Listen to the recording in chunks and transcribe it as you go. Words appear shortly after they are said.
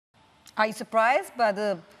Are you surprised by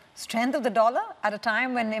the strength of the dollar at a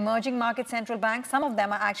time when emerging market central banks, some of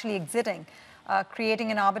them are actually exiting,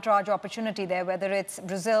 creating an arbitrage opportunity there, whether it's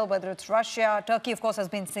Brazil, whether it's Russia. Turkey, of course, has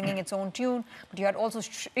been singing its own tune, but you had also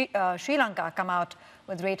Sri Lanka come out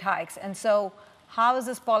with rate hikes. And so how is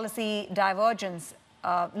this policy divergence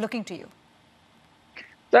looking to you?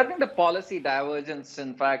 So I think the policy divergence,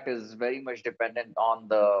 in fact, is very much dependent on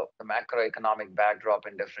the macroeconomic backdrop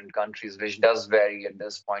in different countries, which does vary at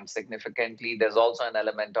this point significantly. There's also an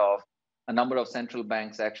element of a number of central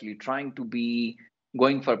banks actually trying to be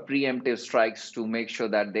going for preemptive strikes to make sure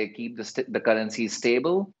that they keep the currency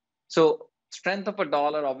stable. So strength of a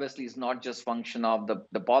dollar obviously is not just function of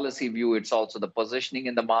the policy view, it's also the positioning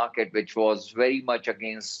in the market, which was very much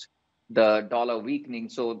against the dollar weakening.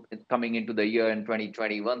 So coming into the year in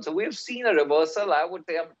 2021. So we've seen a reversal. I would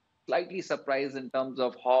say I'm slightly surprised in terms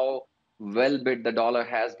of how well bid the dollar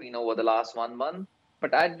has been over the last 1 month.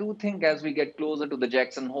 But I do think as we get closer to the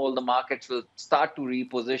Jackson Hole, the markets will start to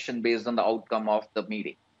reposition based on the outcome of the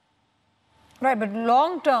meeting. Right, but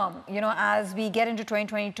long term, as we get into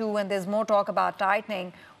 2022 and there's more talk about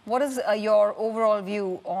tightening, what is your overall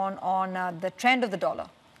view on the trend of the dollar?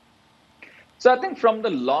 So I think from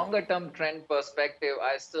the longer term trend perspective,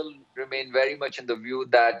 I still remain very much in the view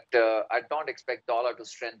that I don't expect dollar to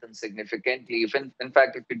strengthen significantly. If in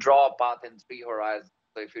fact, if you draw a path in three horizons,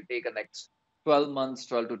 so if you take a next 12 months,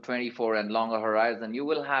 12 to 24 and longer horizon, you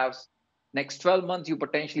will have next 12 months, you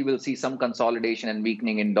potentially will see some consolidation and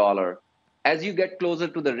weakening in dollar. As you get closer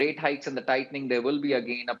to the rate hikes and the tightening, there will be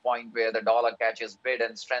again a point where the dollar catches bid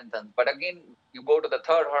and strengthens. But again, you go to the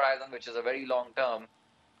third horizon, which is a very long term.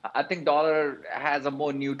 I think dollar has a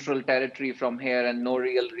more neutral territory from here and no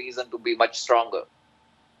real reason to be much stronger.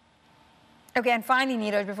 Okay, and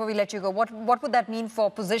finally, Neeraj, before we let you go, what would that mean for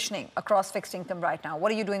positioning across fixed income right now?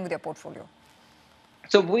 What are you doing with your portfolio?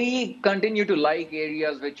 So we continue to like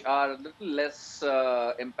areas which are a little less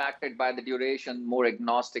impacted by the duration, more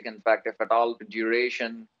agnostic, in fact, if at all, the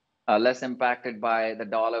duration, less impacted by the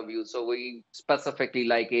dollar view. So we specifically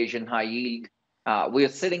like Asian high yield. We are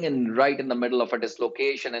sitting right in the middle of a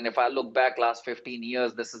dislocation. And if I look back last 15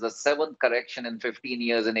 years, this is the seventh correction in 15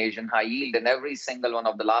 years in Asian high yield. And every single one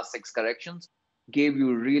of the last six corrections gave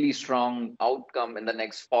you really strong outcome in the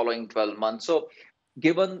next following 12 months. So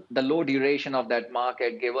given the low duration of that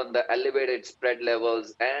market, given the elevated spread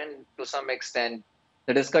levels, and to some extent,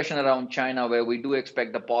 the discussion around China, where we do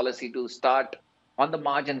expect the policy to start on the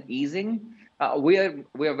margin easing, we are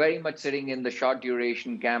very much sitting in the short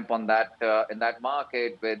duration camp on that in that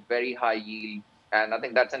market with very high yield, and I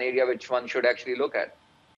think that's an area which one should actually look at.